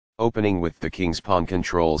Opening with the king's pawn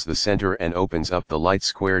controls the center and opens up the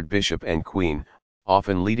light-squared bishop and queen,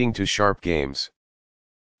 often leading to sharp games.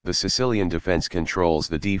 The Sicilian defense controls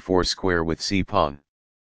the d4 square with c-pawn.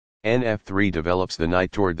 Nf3 develops the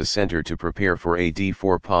knight toward the center to prepare for a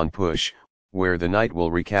d4 pawn push, where the knight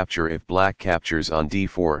will recapture if black captures on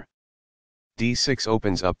d4. d6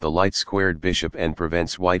 opens up the light-squared bishop and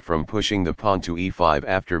prevents white from pushing the pawn to e5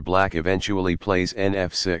 after black eventually plays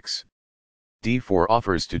nf6. d4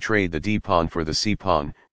 offers to trade the d-pawn for the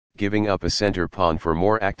c-pawn, giving up a center pawn for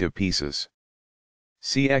more active pieces.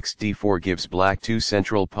 Cx d4 gives black 2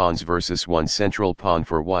 central pawns versus 1 central pawn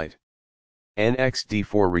for white. Nx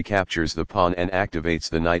d4 recaptures the pawn and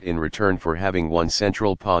activates the knight in return for having 1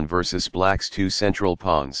 central pawn versus black's 2 central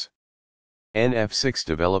pawns. Nf6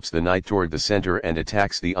 develops the knight toward the center and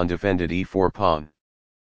attacks the undefended e4 pawn.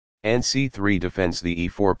 Nc3 defends the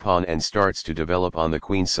e4 pawn and starts to develop on the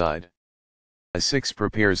queen side. A6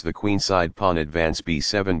 prepares the queenside pawn advance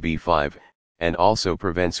b7 b5, and also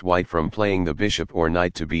prevents white from playing the bishop or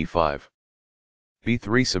knight to b5.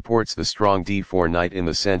 b3 supports the strong d4 knight in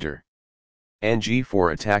the center.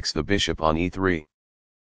 Ng4 attacks the bishop on e3.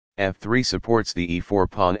 f3 supports the e4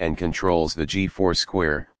 pawn and controls the g4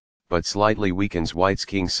 square, but slightly weakens white's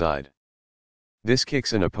king side. This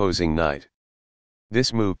kicks an opposing knight.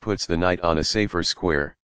 This move puts the knight on a safer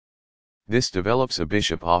square. This develops a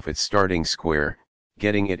bishop off its starting square,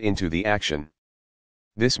 getting it into the action.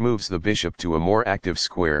 This moves the bishop to a more active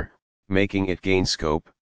square, making it gain scope.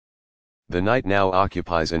 The knight now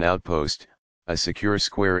occupies an outpost, a secure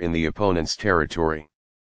square in the opponent's territory.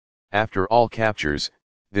 After all captures,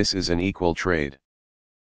 this is an equal trade.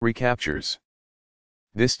 Recaptures.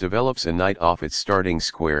 This develops a knight off its starting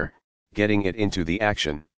square, getting it into the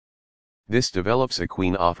action. This develops a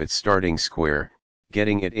queen off its starting square,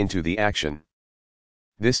 getting it into the action.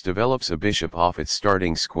 This develops a bishop off its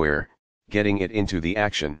starting square, getting it into the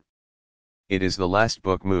action. It is the last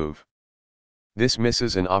book move. This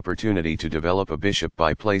misses an opportunity to develop a bishop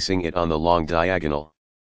by placing it on the long diagonal.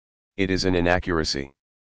 It is an inaccuracy.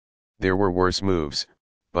 There were worse moves,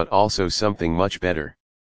 but also something much better.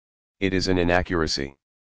 It is an inaccuracy.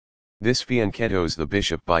 This fianchettos the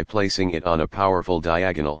bishop by placing it on a powerful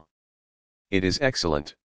diagonal. It is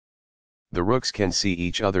excellent. The rooks can see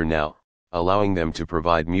each other now, allowing them to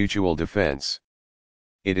provide mutual defense.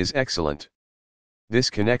 It is excellent. This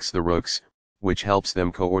connects the rooks, which helps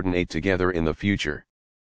them coordinate together in the future.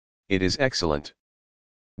 It is excellent.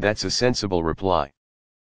 That's a sensible reply.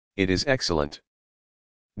 It is excellent.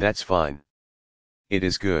 That's fine. It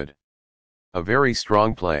is good. A very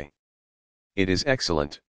strong play. It is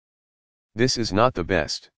excellent. This is not the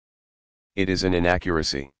best. It is an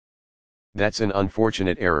inaccuracy. That's an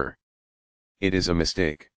unfortunate error. It is a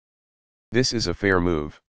mistake. This is a fair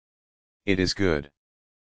move. It is good.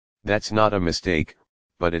 That's not a mistake,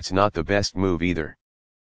 but it's not the best move either.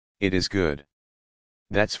 It is good.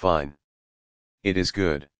 That's fine. It is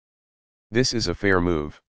good. This is a fair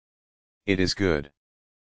move. It is good.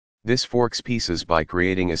 This forks pieces by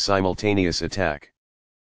creating a simultaneous attack.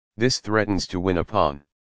 This threatens to win a pawn.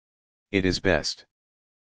 It is best.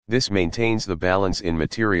 This maintains the balance in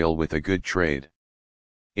material with a good trade.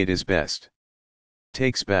 It is best.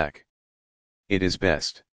 Takes back. It is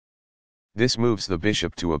best. This moves the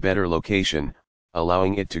bishop to a better location,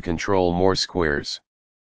 allowing it to control more squares.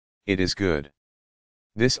 It is good.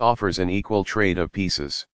 This offers an equal trade of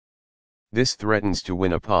pieces. This threatens to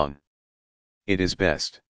win a pawn. It is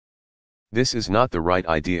best. This is not the right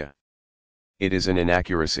idea. It is an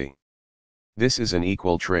inaccuracy. This is an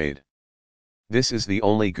equal trade. This is the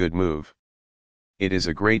only good move. It is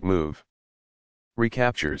a great move.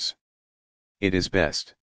 Recaptures. It is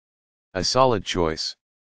best. A solid choice.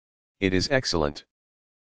 It is excellent.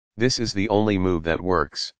 This is the only move that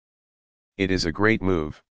works. It is a great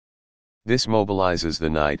move. This mobilizes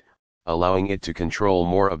the knight, allowing it to control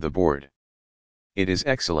more of the board. It is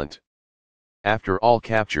excellent. After all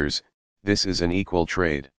captures, this is an equal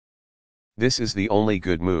trade. This is the only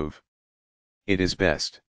good move. It is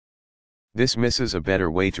best. This misses a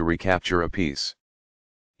better way to recapture a piece.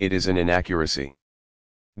 It is an inaccuracy.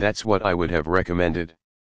 That's what I would have recommended.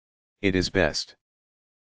 It is best.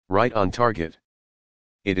 Right on target.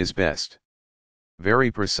 It is best.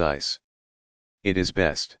 Very precise. It is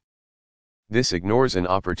best. This ignores an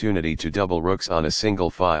opportunity to double rooks on a single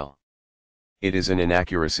file. It is an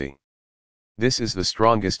inaccuracy. This is the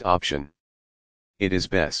strongest option. It is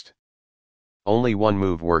best. Only one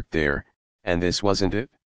move worked there, and this wasn't it?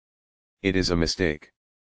 It is a mistake.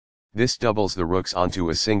 This doubles the rooks onto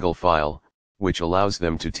a single file, which allows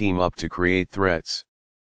them to team up to create threats.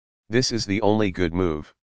 This is the only good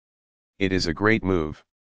move. It is a great move.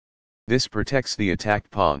 This protects the attacked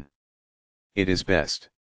pawn. It is best.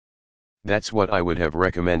 That's what I would have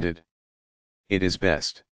recommended. It is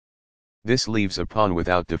best. This leaves a pawn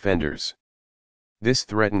without defenders. This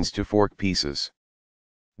threatens to fork pieces.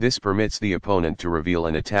 This permits the opponent to reveal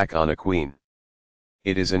an attack on a queen.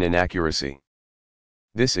 It is an inaccuracy.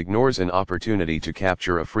 This ignores an opportunity to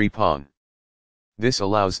capture a free pawn. This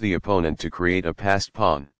allows the opponent to create a passed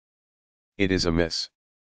pawn. It is a miss.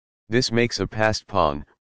 This makes a passed pawn,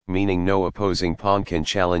 meaning no opposing pawn can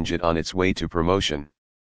challenge it on its way to promotion.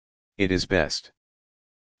 It is best.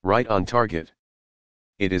 Right on target.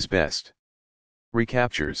 It is best.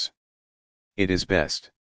 Recaptures. It is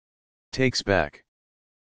best. Takes back.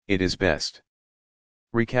 It is best.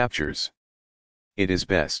 Recaptures. It is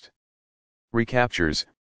best. Recaptures,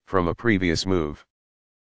 from a previous move.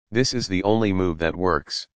 This is the only move that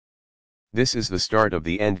works. This is the start of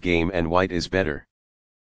the endgame and white is better.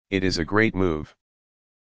 It is a great move.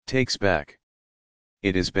 Takes back.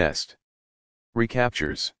 It is best.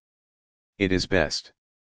 Recaptures. It is best.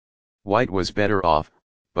 White was better off,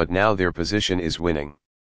 but now their position is winning.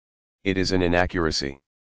 It is an inaccuracy.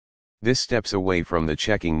 This steps away from the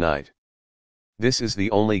checking knight. This is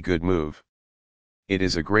the only good move. It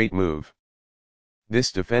is a great move.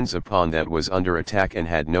 This defends a pawn that was under attack and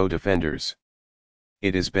had no defenders.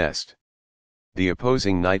 It is best. The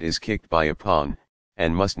opposing knight is kicked by a pawn,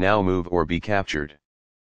 and must now move or be captured.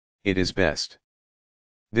 It is best.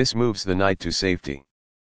 This moves the knight to safety.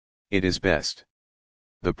 It is best.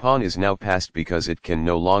 The pawn is now passed because it can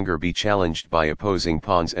no longer be challenged by opposing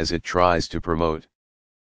pawns as it tries to promote.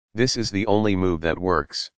 This is the only move that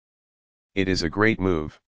works. It is a great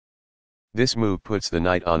move. This move puts the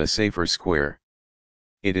knight on a safer square.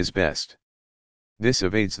 It is best. This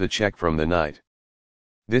evades the check from the knight.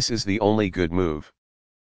 This is the only good move.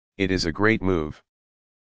 It is a great move.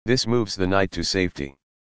 This moves the knight to safety.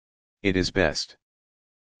 It is best.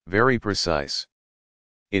 Very precise.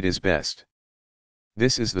 It is best.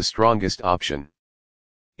 This is the strongest option.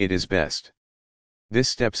 It is best. This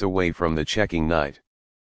steps away from the checking knight.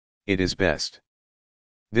 It is best.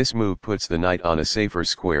 This move puts the knight on a safer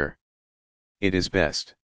square. It is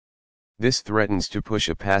best. This threatens to push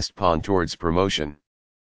a passed pawn towards promotion.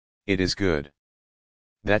 It is good.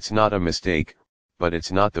 That's not a mistake, but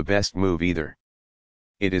it's not the best move either.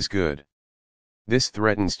 It is good. This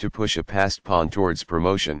threatens to push a passed pawn towards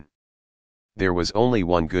promotion. There was only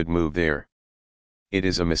one good move there. It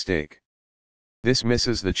is a mistake. This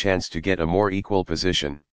misses the chance to get a more equal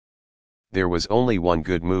position. There was only one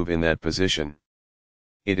good move in that position.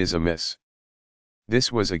 It is a miss.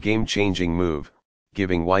 This was a game-changing move,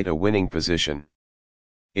 giving white a winning position.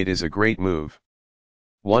 It is a great move.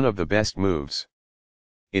 One of the best moves.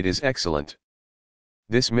 It is excellent.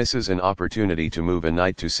 This misses an opportunity to move a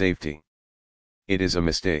knight to safety. It is a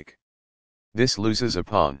mistake. This loses a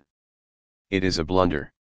pawn. It is a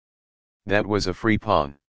blunder. That was a free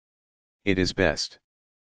pawn. It is best.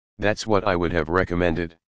 That's what I would have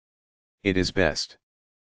recommended. It is best.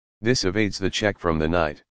 This evades the check from the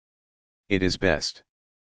knight. It is best.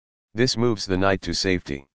 This moves the knight to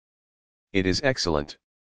safety. It is excellent.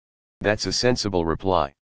 That's a sensible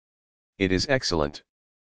reply. It is excellent.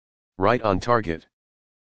 Right on target.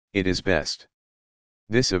 It is best.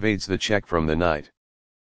 This evades the check from the knight.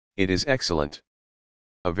 It is excellent.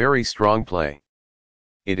 A very strong play.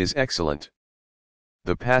 It is excellent.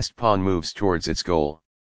 The passed pawn moves towards its goal.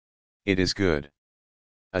 It is good.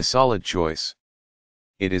 A solid choice.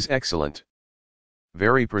 It is excellent.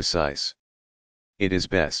 Very precise. It is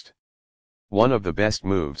best. One of the best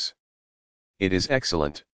moves. It is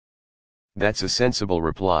excellent. That's a sensible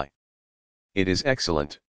reply. It is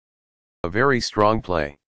excellent. A very strong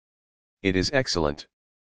play. It is excellent.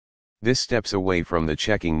 This steps away from the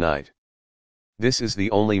checking knight. This is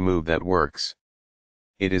the only move that works.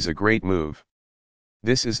 It is a great move.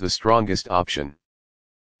 This is the strongest option.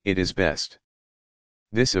 It is best.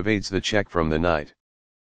 This evades the check from the knight.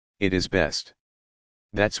 It is best.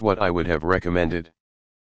 That's what I would have recommended.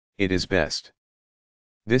 It is best.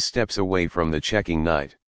 This steps away from the checking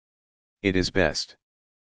knight. It is best.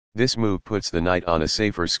 This move puts the knight on a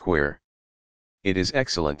safer square. It is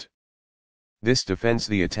excellent. This defends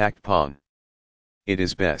the attacked pawn. It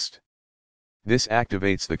is best. This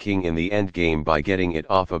activates the king in the endgame by getting it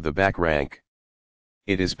off of the back rank.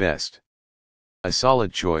 It is best. A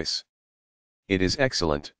solid choice. It is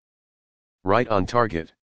excellent. Right on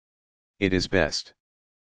target. It is best.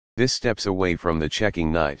 This steps away from the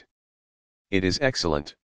checking knight. It is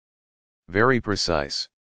excellent. Very precise.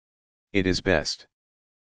 It is best.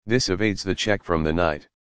 This evades the check from the knight.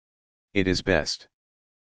 It is best.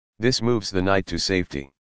 This moves the knight to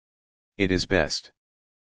safety. It is best.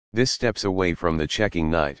 This steps away from the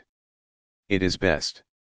checking knight. It is best.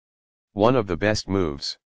 One of the best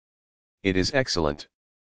moves. It is excellent.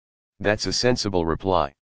 That's a sensible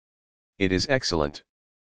reply. It is excellent.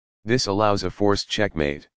 This allows a forced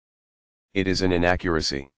checkmate. It is an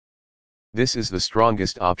inaccuracy. This is the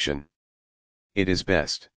strongest option. It is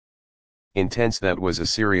best. Intense. That was a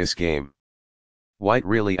serious game. White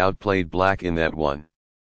really outplayed black in that one.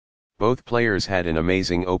 Both players had an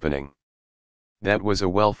amazing opening. That was a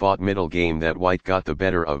well-fought middle game that white got the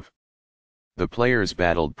better of. The players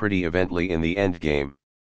battled pretty evenly in the endgame.